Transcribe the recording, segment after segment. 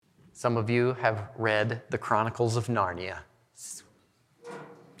Some of you have read the Chronicles of Narnia. It's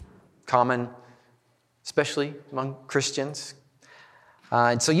common, especially among Christians.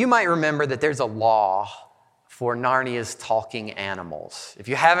 And so you might remember that there's a law for Narnia's talking animals. If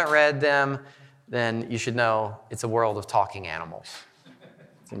you haven't read them, then you should know it's a world of talking animals.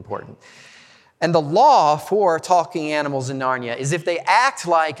 It's important. And the law for talking animals in Narnia is if they act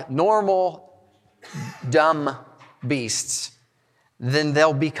like normal, dumb beasts, then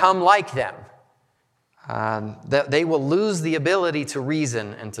they'll become like them. They will lose the ability to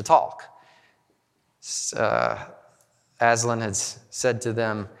reason and to talk. Aslan has said to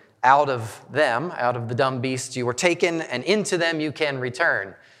them, out of the dumb beasts you were taken, and into them you can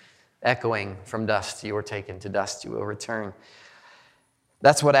return. Echoing from dust you were taken, to dust you will return.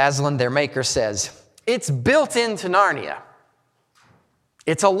 That's what Aslan, their maker, says. It's built into Narnia.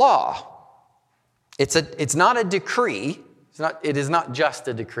 It's a law. It's not a decree. It is not just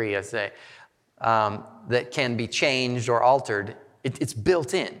a decree, I say, that can be changed or altered. It's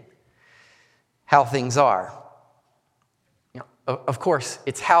built in how things are. Of course,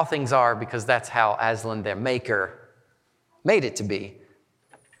 it's how things are because that's how Aslan, their maker, made it to be.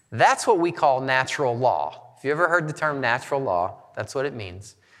 That's what we call natural law. If you ever heard the term natural law, that's what it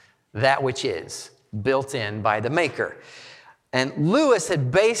means. That which is built in by the maker. And Lewis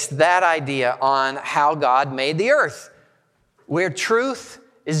had based that idea on how God made the earth, where truth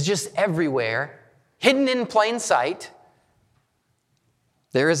is just everywhere, hidden in plain sight.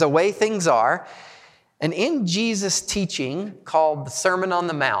 There is a way things are. And in Jesus' teaching called the Sermon on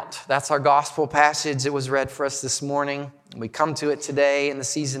the Mount, that's our gospel passage that was read for us this morning. We come to it today in the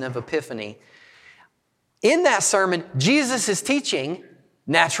season of Epiphany. In that sermon, Jesus is teaching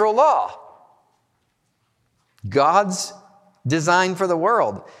natural law, God's design for the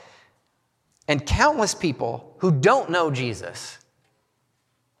world. And countless people who don't know Jesus,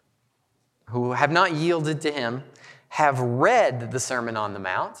 who have not yielded to him, have read the Sermon on the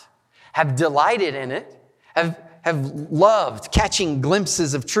Mount, have delighted in it, have loved catching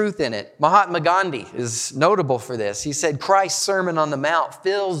glimpses of truth in it. Mahatma Gandhi is notable for this. He said, Christ's Sermon on the Mount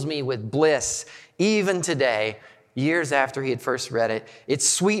fills me with bliss, even today, years after he had first read it. Its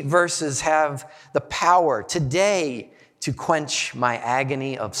sweet verses have the power today to quench my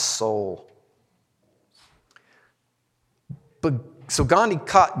agony of soul. So Gandhi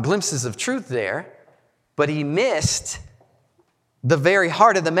caught glimpses of truth there, but he missed the very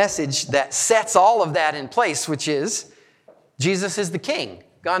heart of the message that sets all of that in place, which is Jesus is the king.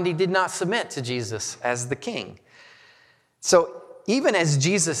 Gandhi did not submit to Jesus as the king. So even as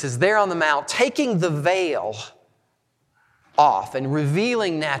Jesus is there on the mount, taking the veil off and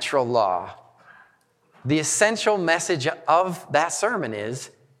revealing natural law, the essential message of that sermon is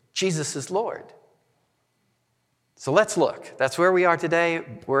Jesus is Lord. So let's look. That's where we are today.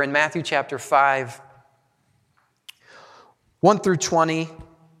 We're in Matthew chapter 5. 1 through 20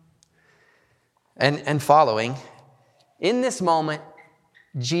 and following. In this moment,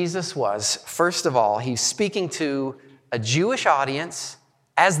 Jesus was, first of all, he's speaking to a Jewish audience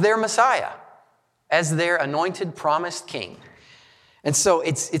as their Messiah, as their anointed, promised king. And so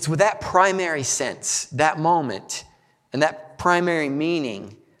it's with that primary sense, that moment, and that primary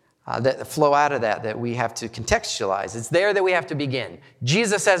meaning that flow out of that we have to contextualize. It's there that we have to begin.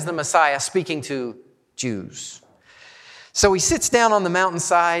 Jesus as the Messiah speaking to Jews. So he sits down on the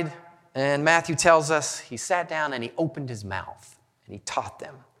mountainside, and Matthew tells us he sat down and he opened his mouth and he taught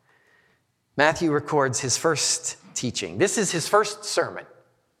them. Matthew records his first teaching. This is his first sermon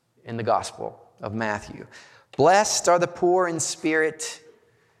in the Gospel of Matthew. Blessed are the poor in spirit,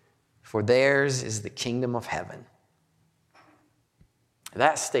 for theirs is the kingdom of heaven.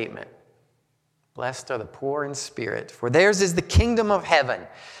 That statement, blessed are the poor in spirit, for theirs is the kingdom of heaven.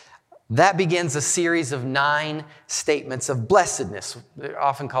 That begins a series of 9 statements of blessedness. They're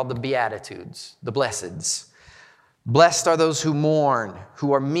often called the Beatitudes, the blesseds. Blessed are those who mourn,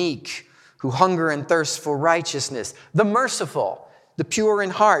 who are meek, who hunger and thirst for righteousness, the merciful, the pure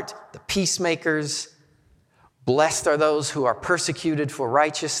in heart, the peacemakers. Blessed are those who are persecuted for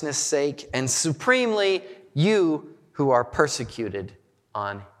righteousness' sake, and supremely, you who are persecuted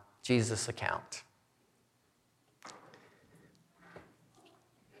on Jesus' account.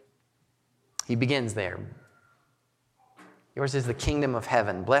 He begins there. Yours is the kingdom of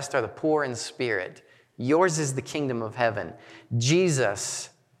heaven. Blessed are the poor in spirit. Yours is the kingdom of heaven. Jesus,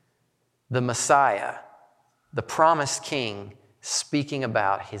 the Messiah, the promised king, speaking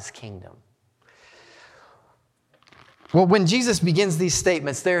about his kingdom. Well, when Jesus begins these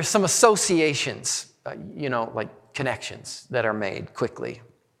statements, there are some associations, like connections that are made quickly.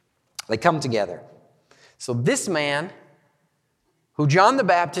 They come together. So this man who John the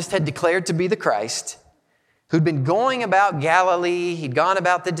Baptist had declared to be the Christ, who'd been going about Galilee, he'd gone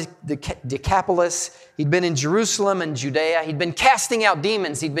about the Decapolis, he'd been in Jerusalem and Judea, he'd been casting out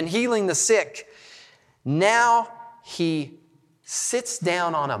demons, he'd been healing the sick. Now he sits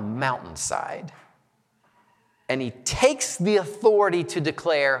down on a mountainside and he takes the authority to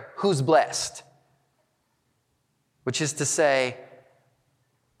declare who's blessed, which is to say,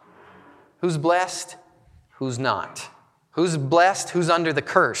 who's blessed, who's not. Who's blessed, who's under the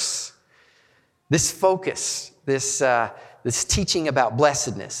curse. This focus, this teaching about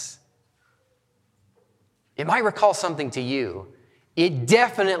blessedness. It might recall something to you. It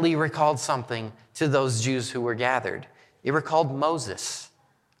definitely recalled something to those Jews who were gathered. It recalled Moses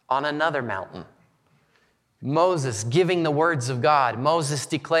on another mountain. Moses giving the words of God. Moses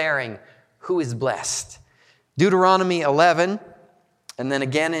declaring who is blessed. Deuteronomy 11, and then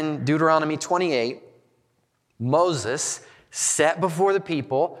again in Deuteronomy 28, Moses set before the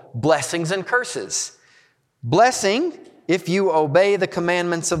people blessings and curses. Blessing, if you obey the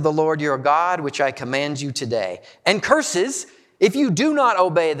commandments of the Lord your God, which I command you today. And curses, if you do not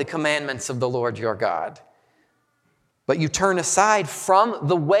obey the commandments of the Lord your God, but you turn aside from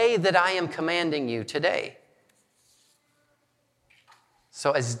the way that I am commanding you today.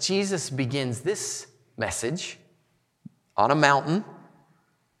 So as Jesus begins this message on a mountain,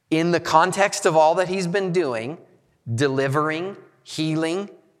 in the context of all that he's been doing, delivering, healing,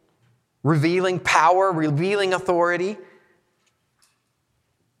 revealing power, revealing authority,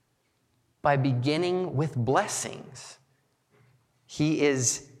 by beginning with blessings,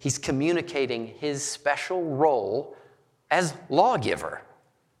 he's communicating his special role as lawgiver.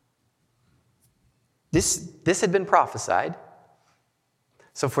 This had been prophesied.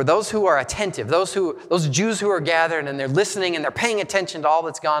 So for those who are attentive, those Jews who are gathered and they're listening and they're paying attention to all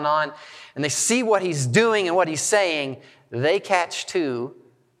that's gone on, and they see what he's doing and what he's saying, they catch too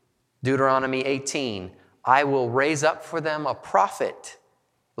Deuteronomy 18. I will raise up for them a prophet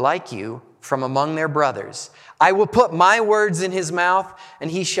like you from among their brothers. I will put my words in his mouth,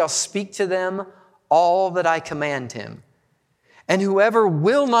 and he shall speak to them all that I command him. And whoever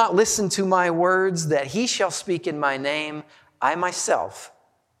will not listen to my words that he shall speak in my name, I myself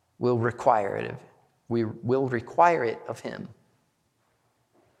will require it. We will require it of him.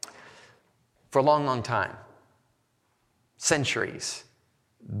 For a long, long time, centuries,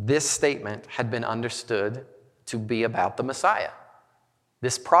 this statement had been understood to be about the Messiah.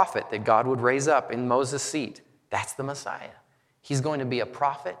 This prophet that God would raise up in Moses' seat, that's the Messiah. He's going to be a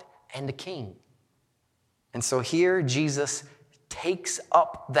prophet and a king. And so here Jesus takes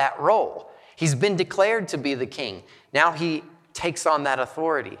up that role. He's been declared to be the king. Now he takes on that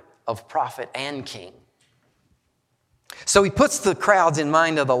authority of prophet and king. So he puts the crowds in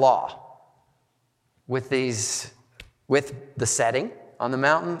mind of the law with the setting on the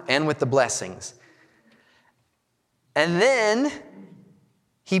mountain and with the blessings. And then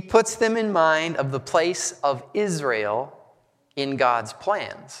he puts them in mind of the place of Israel in God's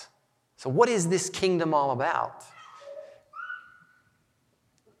plans. So what is this kingdom all about?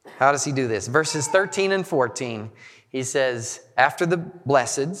 How does he do this? Verses 13 and 14, he says, after the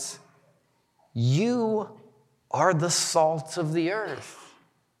blesseds, you are the salt of the earth.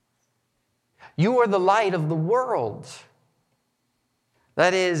 You are the light of the world.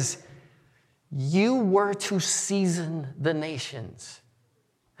 That is, you were to season the nations.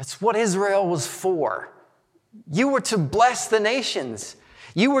 That's what Israel was for. You were to bless the nations.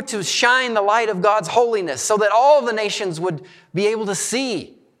 You were to shine the light of God's holiness so that all the nations would be able to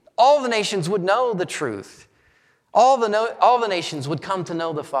see. All the nations would know the truth. All the nations would come to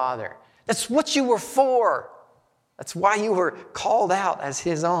know the Father. That's what you were for. That's why you were called out as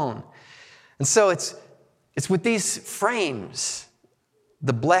his own. And so it's with these frames,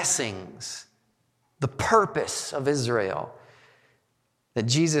 the blessings, the purpose of Israel, that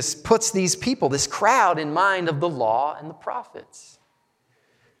Jesus puts these people, this crowd, in mind of the law and the prophets.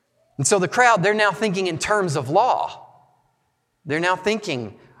 And so the crowd, they're now thinking in terms of law. They're now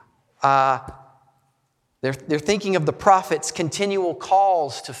thinking, they're thinking of the prophets' continual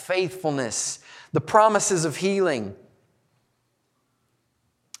calls to faithfulness, the promises of healing.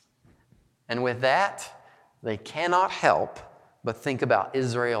 And with that, they cannot help but think about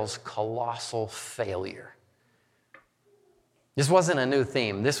Israel's colossal failure. This wasn't a new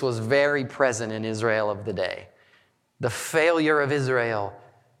theme. This was very present in Israel of the day. The failure of Israel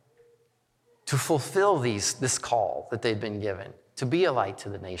to fulfill this call that they'd been given, to be a light to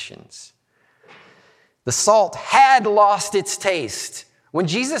the nations. The salt had lost its taste. When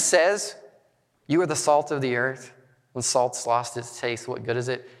Jesus says, you are the salt of the earth, when salt's lost its taste, what good is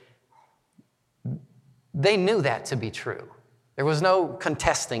it? They knew that to be true. There was no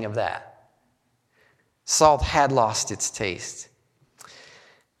contesting of that. Salt had lost its taste.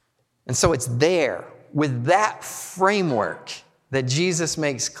 And so it's there, with that framework, that Jesus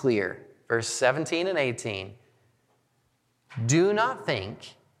makes clear, verse 17 and 18, do not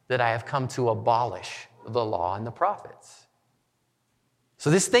think that I have come to abolish the law and the prophets. So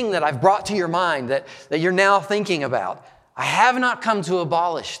this thing that I've brought to your mind that you're now thinking about, I have not come to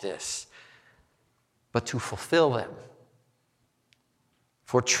abolish this, but to fulfill them.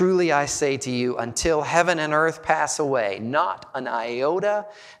 For truly I say to you, until heaven and earth pass away, not an iota,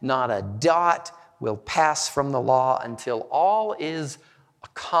 not a dot will pass from the law until all is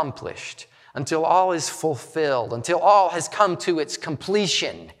accomplished, until all is fulfilled, until all has come to its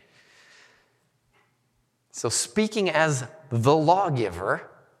completion. So speaking as the lawgiver,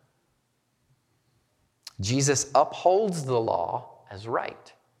 Jesus upholds the law as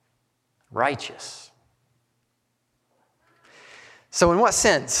right, righteous. So in what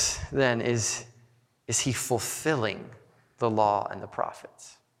sense, then, is he fulfilling the law and the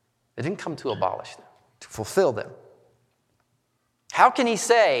prophets? They didn't come to abolish them, to fulfill them. How can he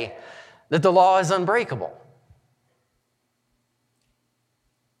say that the law is unbreakable?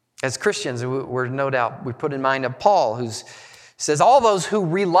 As Christians, we're no doubt, we put in mind of Paul, who says all those who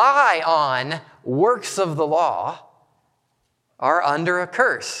rely on works of the law are under a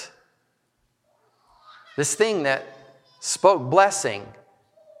curse. This thing that spoke blessing,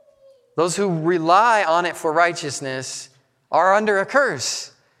 those who rely on it for righteousness are under a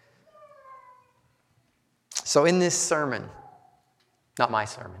curse. So in this sermon, not my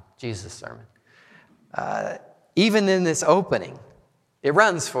sermon, Jesus' sermon, even in this opening, it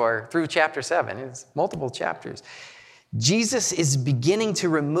runs through chapter 7. It's multiple chapters. Jesus is beginning to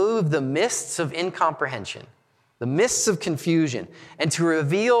remove the mists of incomprehension, the mists of confusion, and to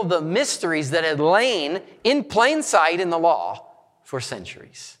reveal the mysteries that had lain in plain sight in the law for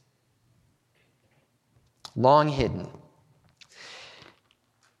centuries. Long hidden.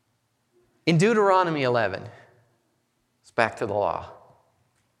 In Deuteronomy 11, it's back to the law,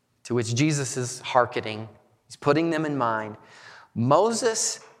 to which Jesus is hearkening. He's putting them in mind.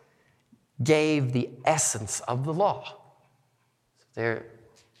 Moses gave the essence of the law. There,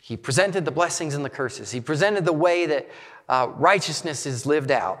 he presented the blessings and the curses. He presented the way that righteousness is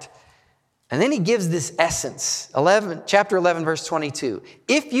lived out. And then he gives this essence. Chapter 11, verse 22.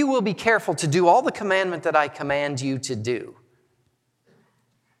 If you will be careful to do all the commandment that I command you to do,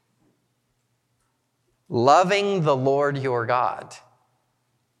 loving the Lord your God,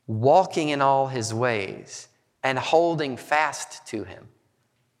 walking in all his ways, and holding fast to him,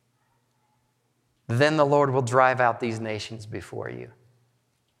 then the Lord will drive out these nations before you.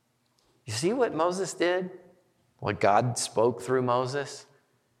 You see what Moses did? What God spoke through Moses?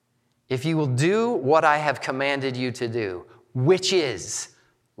 If you will do what I have commanded you to do, which is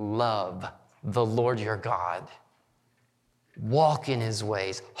love the Lord your God, walk in his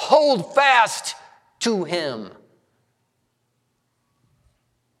ways, hold fast to him.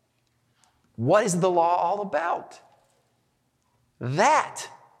 What is the law all about? That.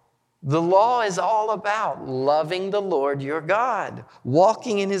 The law is all about loving the Lord your God,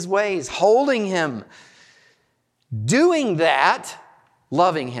 walking in his ways, holding him. Doing that,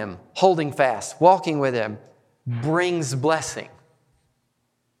 loving him, holding fast, walking with him, brings blessing.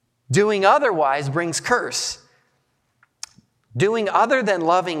 Doing otherwise brings curse. Doing other than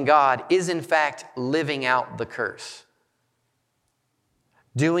loving God is in fact living out the curse.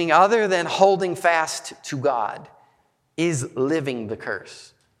 Doing other than holding fast to God is living the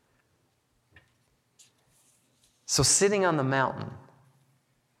curse. So sitting on the mountain,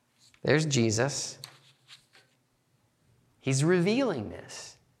 there's Jesus. He's revealing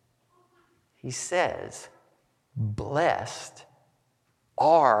this. He says, blessed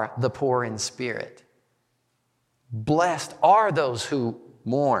are the poor in spirit. Blessed are those who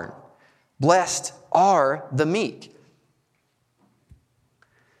mourn. Blessed are the meek.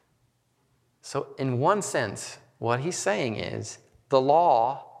 So in one sense, what he's saying is the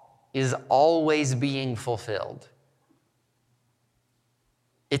law is always being fulfilled.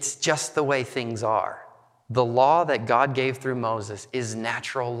 It's just the way things are. The law that God gave through Moses is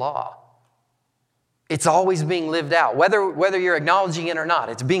natural law. It's always being lived out. Whether you're acknowledging it or not,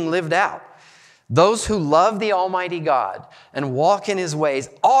 it's being lived out. Those who love the Almighty God and walk in his ways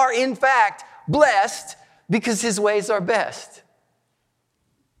are in fact blessed because his ways are best.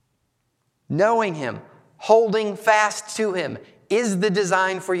 Knowing him, holding fast to him is the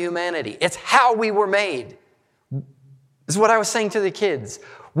design for humanity. It's how we were made. This is what I was saying to the kids.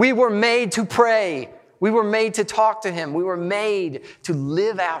 We were made to pray. We were made to talk to him. We were made to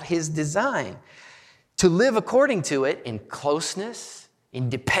live out his design. to live according to it in closeness, in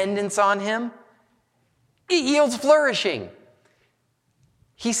dependence on him, it yields flourishing.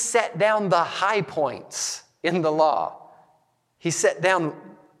 He set down the high points in the law. He set down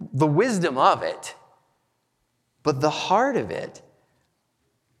the wisdom of it. But the heart of it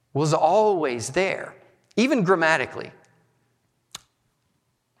was always there, even grammatically.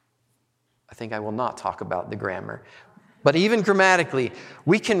 I think I will not talk about the grammar. But even grammatically,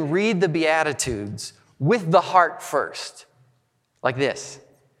 we can read the Beatitudes with the heart first, like this.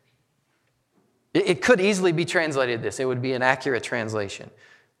 It could easily be translated this. It would be an accurate translation.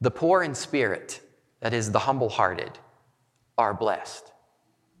 The poor in spirit, that is the humble-hearted, are blessed.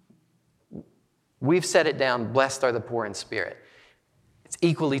 We've set it down, blessed are the poor in spirit. It's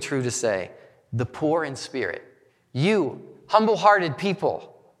equally true to say, the poor in spirit, you, humble-hearted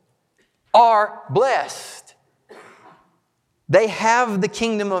people, are blessed. They have the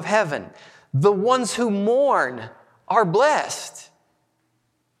kingdom of heaven. The ones who mourn are blessed.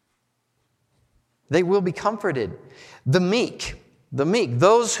 They will be comforted. The meek,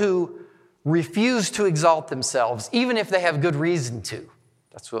 those who refuse to exalt themselves, even if they have good reason to.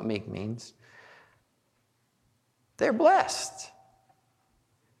 That's what meek means. They're blessed.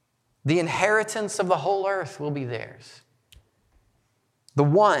 The inheritance of the whole earth will be theirs. The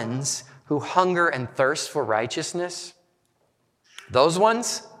ones who hunger and thirst for righteousness, those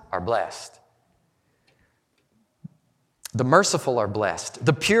ones are blessed. The merciful are blessed.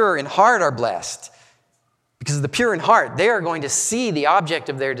 The pure in heart are blessed. Because the pure in heart, they are going to see the object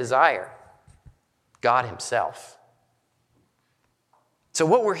of their desire, God himself. So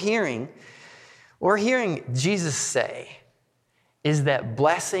what we're hearing Jesus say is that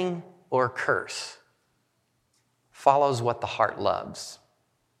blessing or curse follows what the heart loves.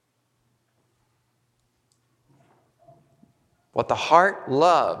 What the heart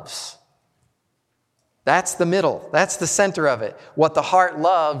loves, that's the middle, that's the center of it. What the heart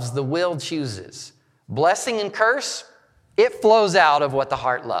loves, the will chooses. Blessing and curse, it flows out of what the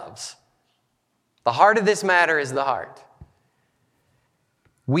heart loves. The heart of this matter is the heart.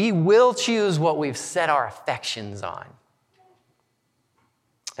 We will choose what we've set our affections on.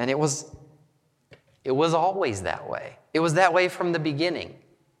 And it was always that way. It was that way from the beginning.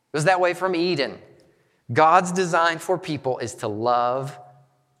 It was that way from Eden. God's design for people is to love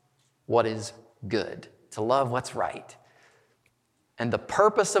what is good, to love what's right. And the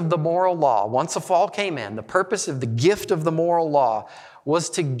purpose of the moral law, once the fall came in, the purpose of the gift of the moral law was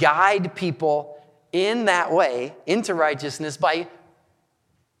to guide people in that way into righteousness by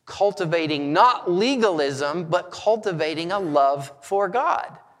cultivating not legalism, but cultivating a love for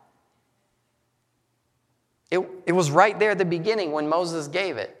God. It was right there at the beginning when Moses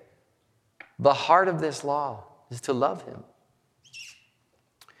gave it. The heart of this law is to love him.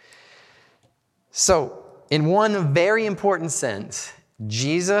 So, in one very important sense,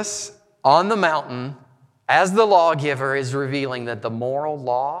 Jesus on the mountain, as the lawgiver, is revealing that the moral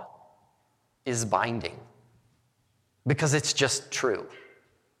law is binding because it's just true.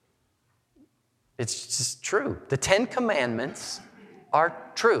 It's just true. The 10 Commandments are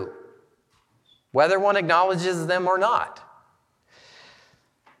true, whether one acknowledges them or not.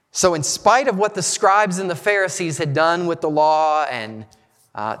 So in spite of what the scribes and the Pharisees had done with the law and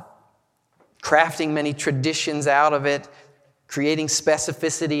crafting many traditions out of it, creating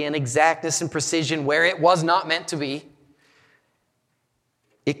specificity and exactness and precision where it was not meant to be,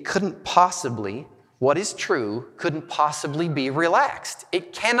 it couldn't possibly, what is true, couldn't possibly be relaxed.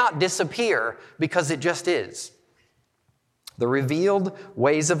 It cannot disappear because it just is. The revealed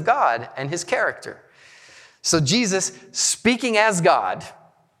ways of God and his character. So Jesus, speaking as God,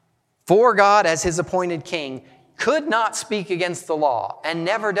 for God as his appointed king, could not speak against the law and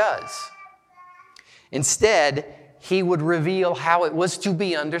never does. Instead, he would reveal how it was to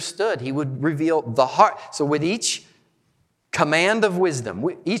be understood. He would reveal the heart. So with each command of wisdom,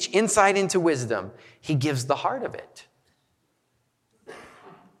 each insight into wisdom, he gives the heart of it.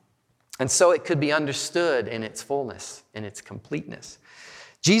 And so it could be understood in its fullness, in its completeness.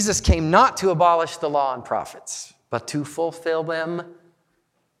 Jesus came not to abolish the law and prophets, but to fulfill them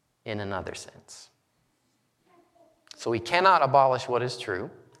in another sense. So he cannot abolish what is true,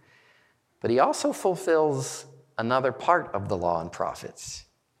 but he also fulfills another part of the law and prophets.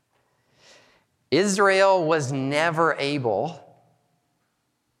 Israel was never able,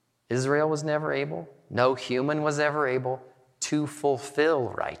 no human was ever able to fulfill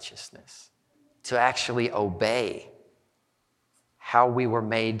righteousness, to actually obey how we were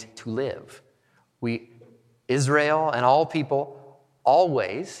made to live. Israel and all people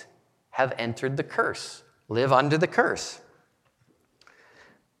always have entered the curse, live under the curse.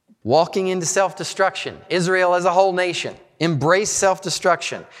 walking into self-destruction. Israel as a whole nation embraced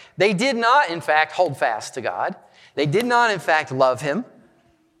self-destruction. They did not, in fact, hold fast to God. They did not, in fact, love him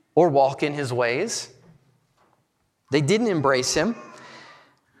or walk in his ways. They didn't embrace him.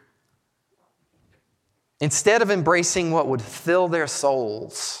 Instead of embracing what would fill their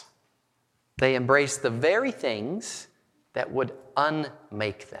souls, they embraced the very things that would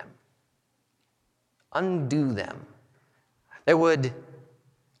unmake them, undo them, that would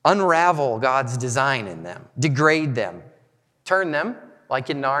unravel God's design in them, degrade them, turn them, like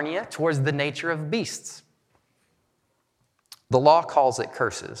in Narnia, towards the nature of beasts. The law calls it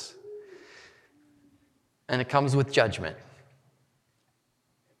curses, and it comes with judgment.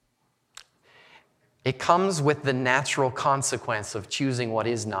 It comes with the natural consequence of choosing what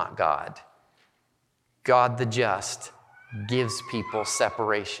is not God. God the just gives people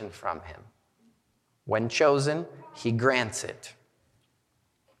separation from him. When chosen, he grants it.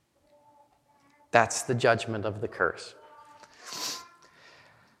 That's the judgment of the curse.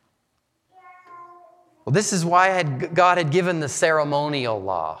 Well, this is why God had given the ceremonial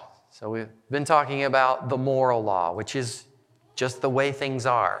law. So we've been talking about the moral law, which is just the way things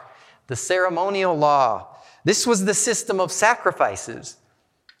are. The ceremonial law, this was the system of sacrifices.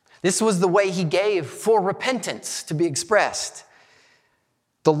 This was the way he gave for repentance to be expressed.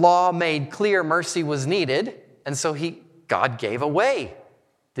 The law made clear mercy was needed, and so God gave a way.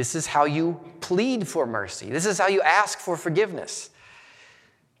 This is how you plead for mercy. This is how you ask for forgiveness.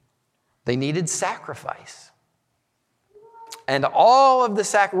 They needed sacrifice. And all of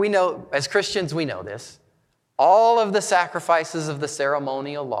the we know, as Christians, we know this. All of the sacrifices of the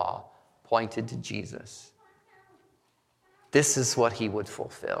ceremonial law pointed to Jesus. This is what he would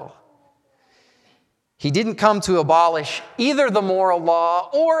fulfill. He didn't come to abolish either the moral law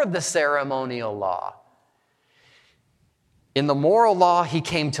or the ceremonial law. In the moral law, he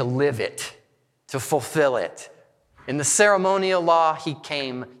came to live it, to fulfill it. In the ceremonial law, he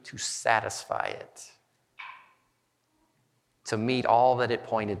came to satisfy it, to meet all that it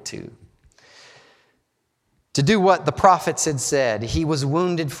pointed to. To do what the prophets had said, he was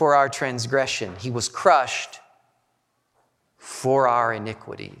wounded for our transgression. He was crushed for our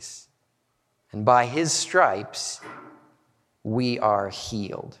iniquities. And by his stripes, we are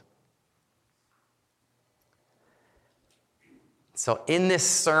healed. So in this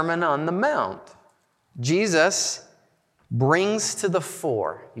Sermon on the Mount, Jesus brings to the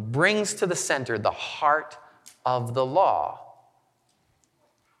fore, he brings to the center the heart of the law.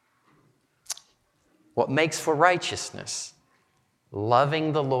 What makes for righteousness?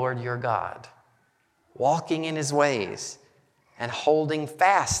 Loving the Lord your God, walking in his ways, and holding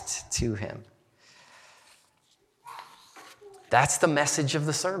fast to him. That's the message of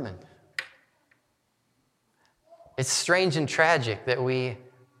the sermon. It's strange and tragic that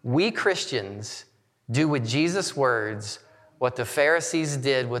we Christians do with Jesus' words what the Pharisees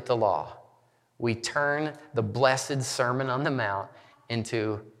did with the law. We turn the blessed Sermon on the Mount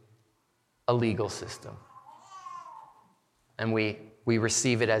into a legal system. And we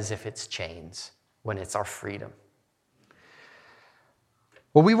receive it as if it's chains when it's our freedom.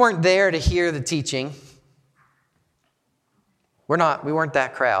 Well, we weren't there to hear the teaching. We weren't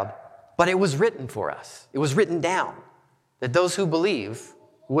that crowd. But it was written for us. It was written down that those who believe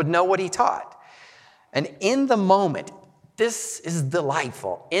would know what he taught. And in the moment, this is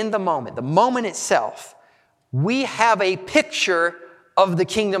delightful. In the moment itself, we have a picture of the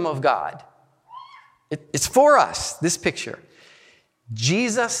kingdom of God. It's for us, this picture.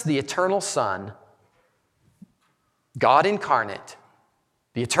 Jesus, the eternal Son, God incarnate,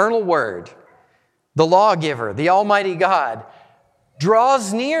 the eternal Word, the lawgiver, the Almighty God,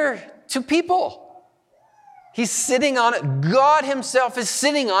 draws near to people. He's sitting on it. God himself is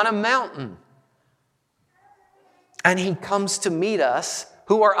sitting on a mountain. And he comes to meet us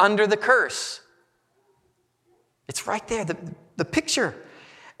who are under the curse. It's right there, the picture.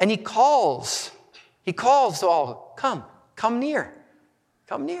 And he calls to all, come near,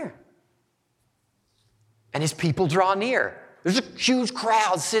 come near. And his people draw near. There's a huge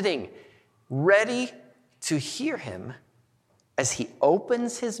crowd sitting, ready to hear him as he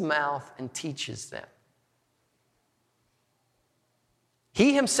opens his mouth and teaches them.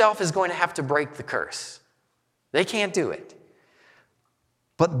 He himself is going to have to break the curse. They can't do it.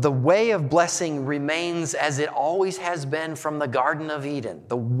 But the way of blessing remains as it always has been from the Garden of Eden.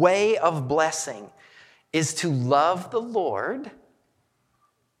 The way of blessing is to love the Lord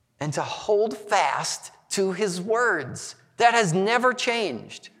and to hold fast to his words. That has never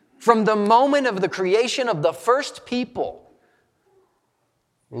changed. From the moment of the creation of the first people,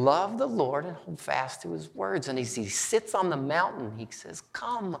 love the Lord and hold fast to his words. And as he sits on the mountain, he says,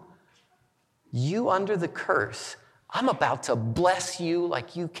 come You under the curse, I'm about to bless you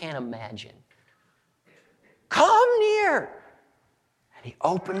like you can't imagine. Come near. And he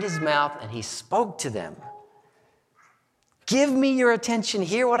opened his mouth and he spoke to them. Give me your attention.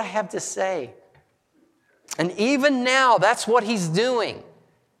 Hear what I have to say. And even now, that's what he's doing.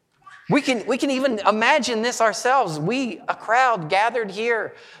 We can even imagine this ourselves. We, a crowd gathered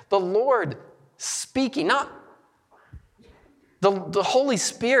here, the Lord speaking, not the Holy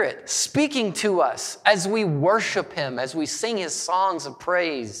Spirit speaking to us as we worship him, as we sing his songs of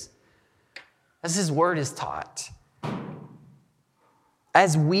praise, as his word is taught,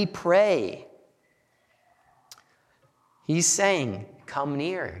 as we pray. He's saying, come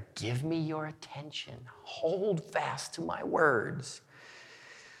near, give me your attention, hold fast to my words.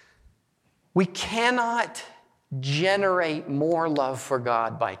 We cannot generate more love for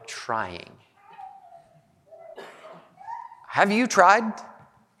God by trying. Have you tried?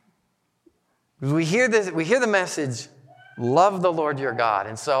 We hear the message, love the Lord your God.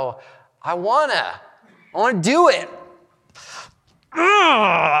 And so I want to do it.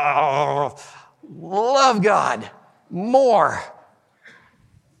 Love God more.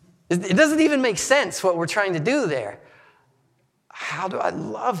 It doesn't even make sense what we're trying to do there. How do I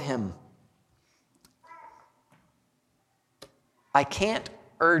love him? I can't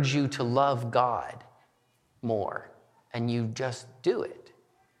urge you to love God more, and you just do it.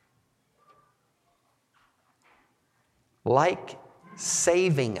 Like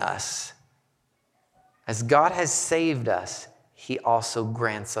saving us, as God has saved us, he also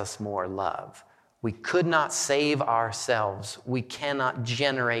grants us more love. We could not save ourselves. We cannot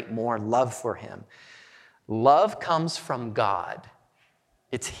generate more love for him. Love comes from God.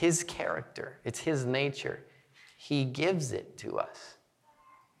 It's his character. It's his nature. He gives it to us.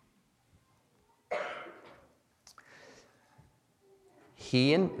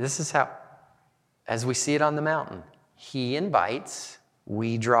 This is how, as we see it on the mountain, he invites,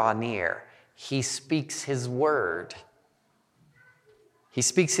 we draw near. He speaks his word. He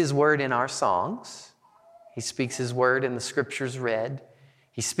speaks his word in our songs. He speaks his word in the scriptures read.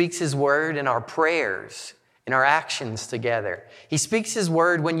 He speaks his word in our prayers, in our actions together. He speaks his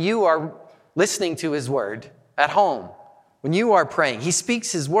word when you are listening to his word at home, when you are praying. He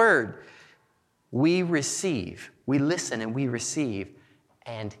speaks his word. We receive. We listen and we receive.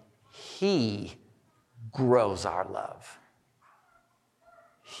 And he grows our love.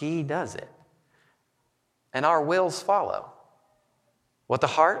 He does it. And our wills follow. What the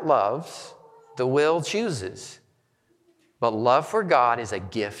heart loves, the will chooses. But love for God is a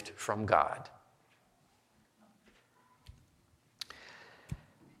gift from God.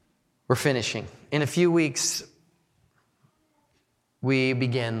 We're finishing. In a few weeks, we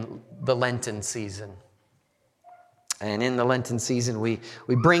begin the Lenten season. And in the Lenten season, we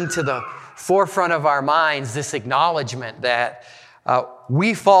bring to the forefront of our minds this acknowledgement that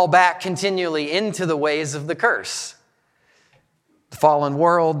we fall back continually into the ways of the curse. The fallen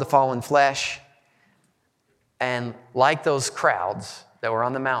world, the fallen flesh. And like those crowds that were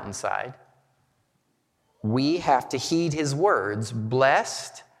on the mountainside, we have to heed his words.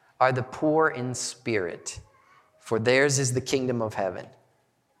 Blessed are the poor in spirit, for theirs is the kingdom of heaven.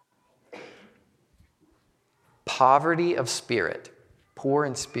 Poverty of spirit, poor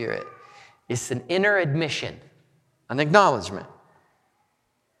in spirit, is an inner admission, an acknowledgement,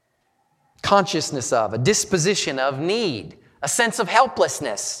 consciousness of, a disposition of need, a sense of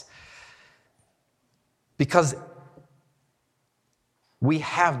helplessness. Because we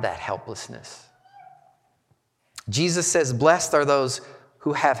have that helplessness. Jesus says, blessed are those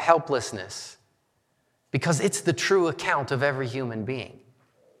who have helplessness, because it's the true account of every human being.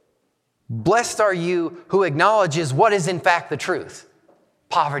 Blessed are you who acknowledges what is in fact the truth,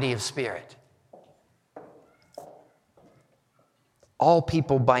 poverty of spirit. All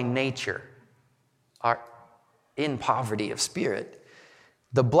people by nature are in poverty of spirit.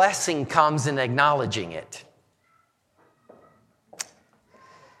 The blessing comes in acknowledging it.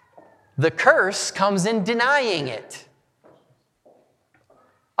 The curse comes in denying it.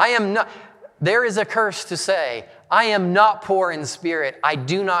 There is a curse to say, I am not poor in spirit. I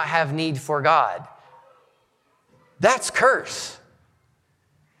do not have need for God. That's curse.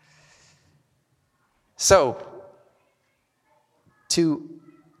 So, to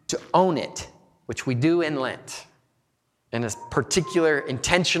own it, which we do in Lent, in a particular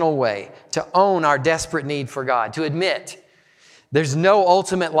intentional way, to own our desperate need for God, to admit there's no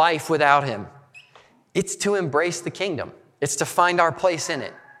ultimate life without him. It's to embrace the kingdom. It's to find our place in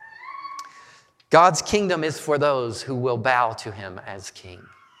it. God's kingdom is for those who will bow to him as king.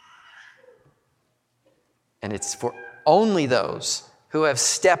 And it's for only those who have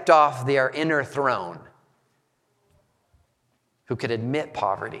stepped off their inner throne, who could admit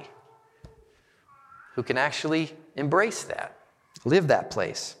poverty, who can actually embrace that, live that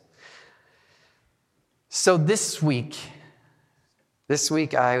place. So this week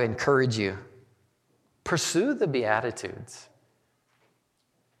I encourage you, pursue the Beatitudes.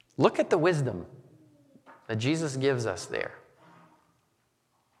 Look at the wisdom that Jesus gives us there.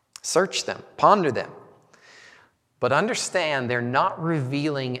 Search them, ponder them. But understand they're not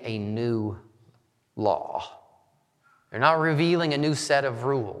revealing a new law. They're not revealing a new set of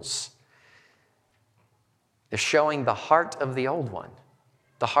rules. They're showing the heart of the old one,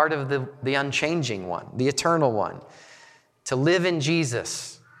 the heart of the unchanging one, the eternal one. To live in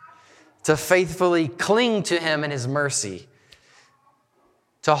Jesus, to faithfully cling to him and his mercy,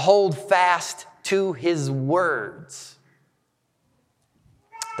 to hold fast to his words.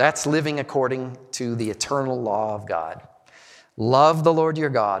 That's living according to the eternal law of God. Love the Lord your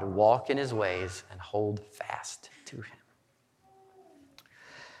God, walk in his ways, and hold fast to him.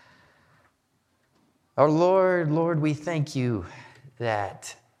 Our Lord, we thank you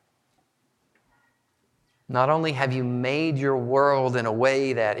that not only have you made your world in a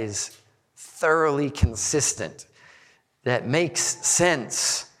way that is thoroughly consistent, that makes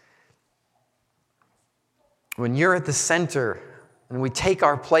sense. When you're at the center and we take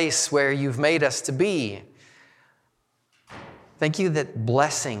our place where you've made us to be, thank you that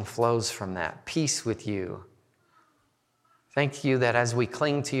blessing flows from that, peace with you. Thank you that as we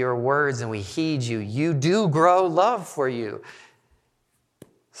cling to your words and we heed you, you do grow love for you.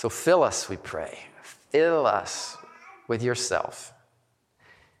 So fill us, we pray. Fill us with yourself.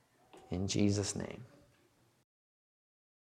 In Jesus' name.